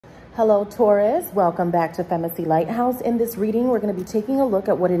Hello, Taurus. Welcome back to FEMACY'S Lighthouse. In this reading, we're going to be taking a look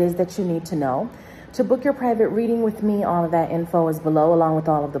at what it is that you need to know. To book your private reading with me, all of that info is below, along with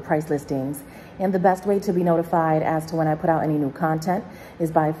all of the price listings. And the best way to be notified as to when I put out any new content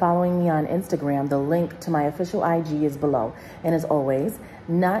is by following me on Instagram. The link to my official IG is below. And as always,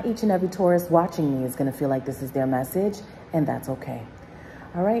 not each and every Taurus watching me is going to feel like this is their message, and that's okay.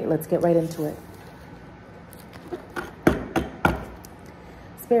 All right, let's get right into it.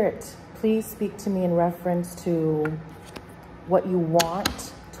 Spirit, please speak to me in reference to what you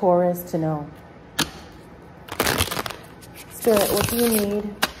want Taurus to know. Spirit, what do you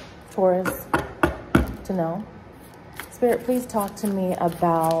need Taurus to know? Spirit, please talk to me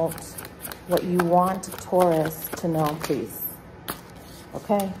about what you want Taurus to know, please.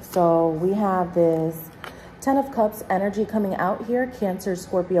 Okay, so we have this 10 of Cups energy coming out here, Cancer,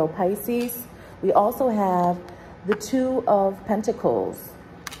 Scorpio, Pisces. We also have the 2 of Pentacles.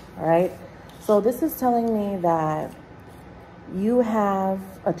 All right, so this is telling me that you have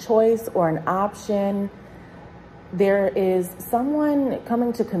a choice or an option. There is someone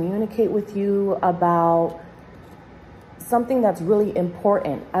coming to communicate with you about something that's really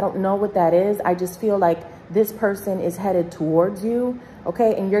important. I don't know what that is. I just feel like this person is headed towards you,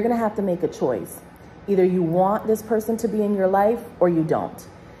 okay? And you're gonna have to make a choice. Either you want this person to be in your life or you don't.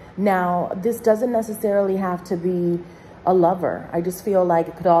 Now, this doesn't necessarily have to be a lover. I just feel like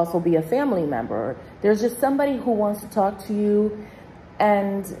it could also be a family member. There's just somebody who wants to talk to you,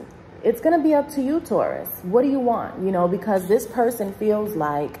 and it's going to be up to you, Taurus. What do you want? You know, because this person feels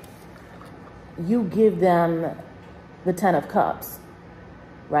like you give them the 10 of Cups,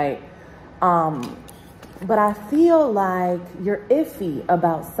 right? But I feel like you're iffy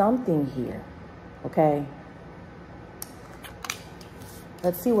about something here, okay?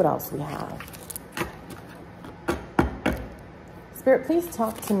 Let's see what else we have. Spirit, please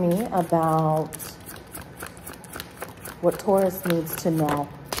talk to me about what Taurus needs to know.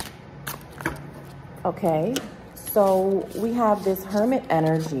 Okay, so we have this Hermit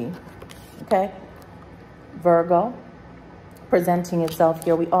energy, okay? Virgo presenting itself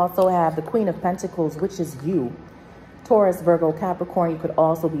here. We also have the Queen of Pentacles, which is you. Taurus, Virgo, Capricorn. You could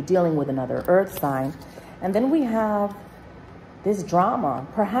also be dealing with another earth sign. And then we have this drama.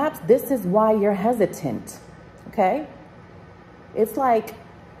 Perhaps this is why you're hesitant, okay? It's like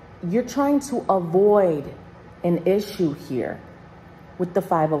you're trying to avoid an issue here with the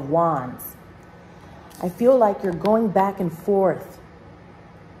 5 of Wands. I feel like you're going back and forth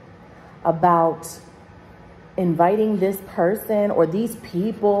about inviting this person or these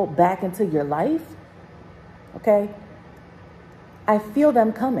people back into your life, okay? I feel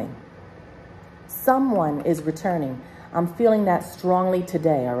them coming. Someone is returning. I'm feeling that strongly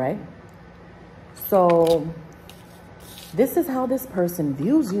today, all right? So this is how this person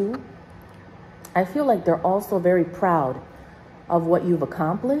views you. I feel like they're also very proud of what you've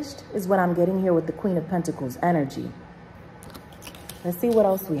accomplished, is what I'm getting here with the Queen of Pentacles energy. Let's see what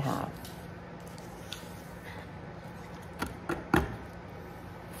else we have.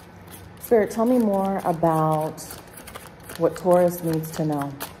 Spirit, tell me more about what Taurus needs to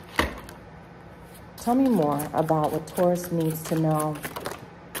know. Tell me more about what Taurus needs to know.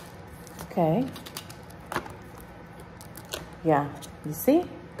 Okay. Yeah, you see?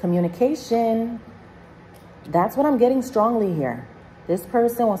 Communication. That's what I'm getting strongly here. This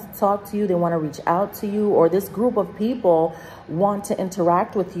person wants to talk to you. They want to reach out to you, or this group of people want to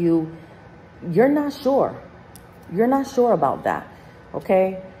interact with you. You're not sure. You're not sure about that,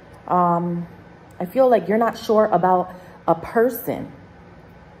 okay? I feel like you're not sure about a person.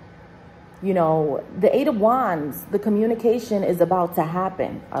 You know, the 8 of Wands, the communication is about to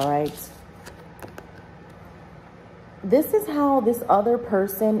happen, all right? This is how this other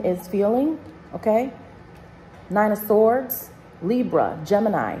person is feeling, okay? 9 of Swords, Libra,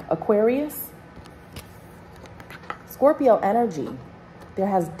 Gemini, Aquarius, Scorpio energy. There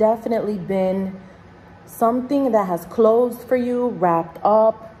has definitely been something that has closed for you, wrapped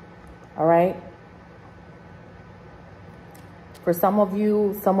up, all right? For some of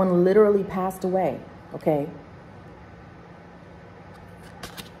you, someone literally passed away, okay?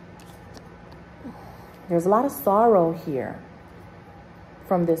 There's a lot of sorrow here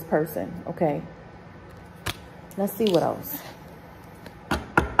from this person, okay? Let's see what else.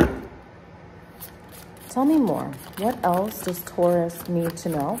 Tell me more. What else does Taurus need to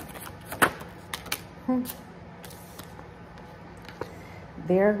know?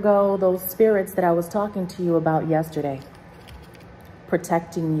 There go those spirits that I was talking to you about yesterday,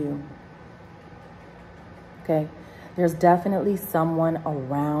 protecting you, okay? There's definitely someone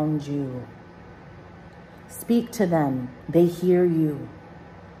around you. Speak to them. They hear you.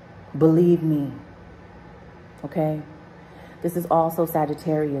 Believe me. Okay? This is also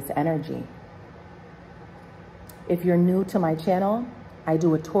Sagittarius energy. If you're new to my channel, I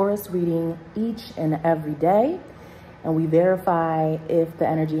do a Taurus reading each and every day, and we verify if the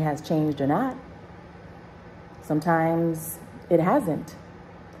energy has changed or not. Sometimes it hasn't.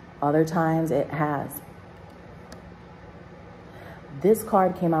 Other times it has. This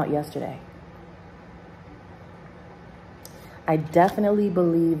card came out yesterday. I definitely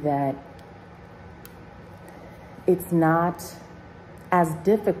believe that it's not as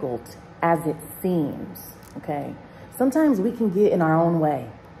difficult as it seems, okay? Sometimes we can get in our own way.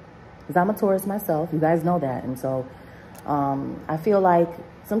 Because I'm a Taurus myself, you guys know that. And so I feel like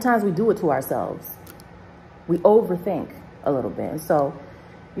sometimes we do it to ourselves. We overthink a little bit. And so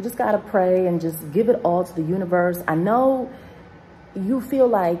you just gotta pray and just give it all to the universe. I know you feel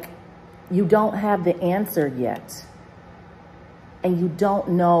like you don't have the answer yet, and you don't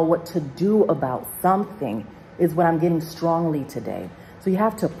know what to do about something, is what I'm getting strongly today. So you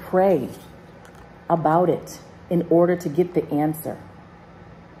have to pray about it in order to get the answer.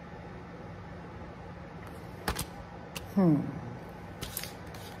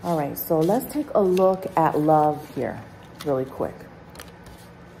 All right, so let's take a look at love here really quick.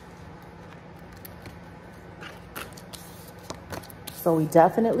 So we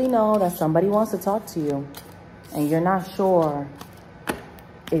definitely know that somebody wants to talk to you, and you're not sure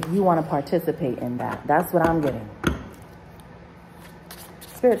if you want to participate in that. That's what I'm getting.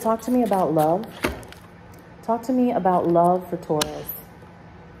 Spirit, talk to me about love. Talk to me about love for Taurus.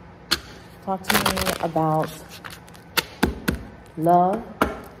 Talk to me about love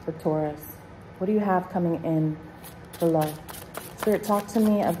for Taurus. What do you have coming in for love? Spirit, talk to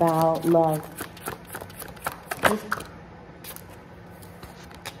me about love.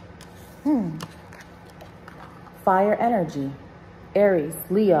 Fire energy. Aries,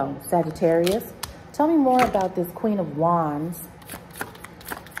 Leo, Sagittarius. Tell me more about this Queen of Wands.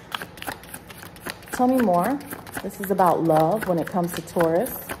 Tell me more. This is about love when it comes to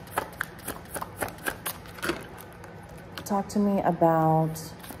Taurus. Talk to me about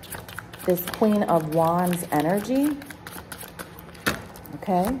this Queen of Wands energy.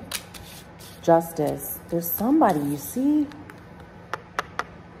 Okay. Justice. There's somebody, you see?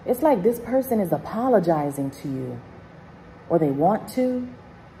 It's like this person is apologizing to you, or they want to.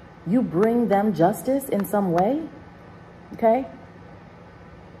 You bring them justice in some way, okay?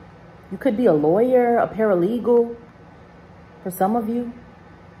 You could be a lawyer, a paralegal, for some of you.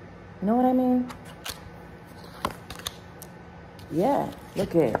 You know what I mean? Yeah,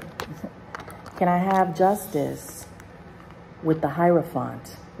 look at it. Can I have justice with the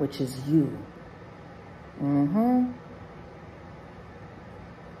Hierophant, which is you?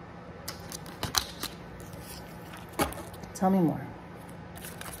 Tell me more.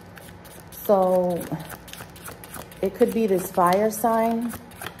 So it could be this fire sign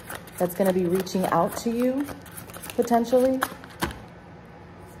that's going to be reaching out to you, potentially.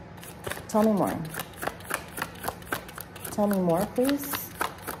 Tell me more. Tell me more, please.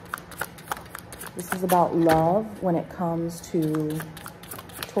 This is about love when it comes to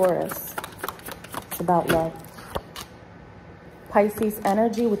Taurus. It's about love. Pisces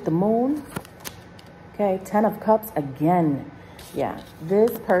energy with the moon. Okay, 10 of Cups again. Yeah,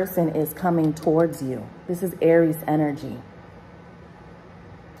 this person is coming towards you. This is Aries energy.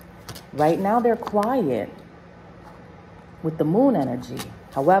 Right now, they're quiet with the moon energy.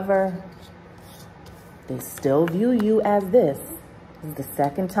 However, they still view you as this. This is the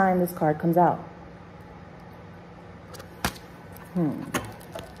second time this card comes out.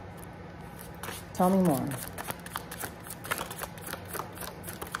 Tell me more.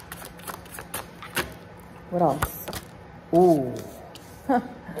 What else? Ooh.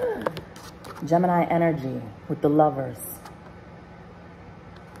 Gemini energy with the Lovers.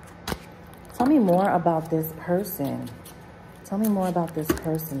 Tell me more about this person. Tell me more about this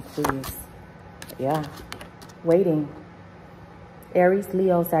person, please. Yeah. Waiting. Aries,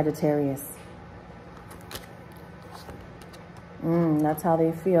 Leo, Sagittarius. That's how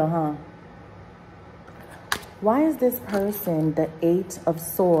they feel, huh? Why is this person the 8 of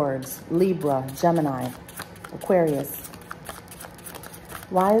Swords, Libra, Gemini, Aquarius?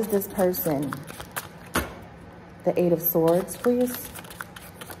 Why is this person the 8 of Swords, please?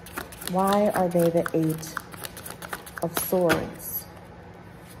 Why are they the 8 of Swords?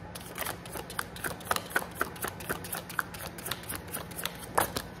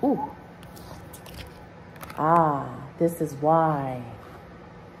 Ooh. Ah, this is why.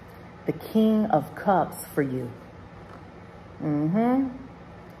 The King of Cups for you.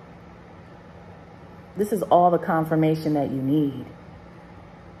 This is all the confirmation that you need.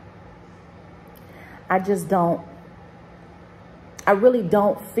 I really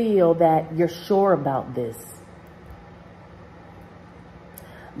don't feel that you're sure about this.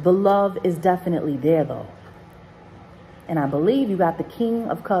 The love is definitely there though. And I believe you got the King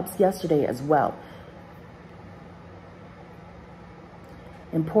of Cups yesterday as well.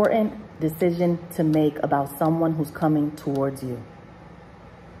 Important decision to make about someone who's coming towards you.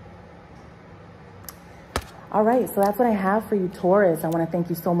 All right, so that's what I have for you, Taurus. I want to thank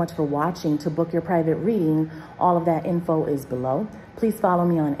you so much for watching. To book your private reading, all of that info is below. Please follow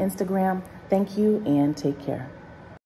me on Instagram. Thank you and take care.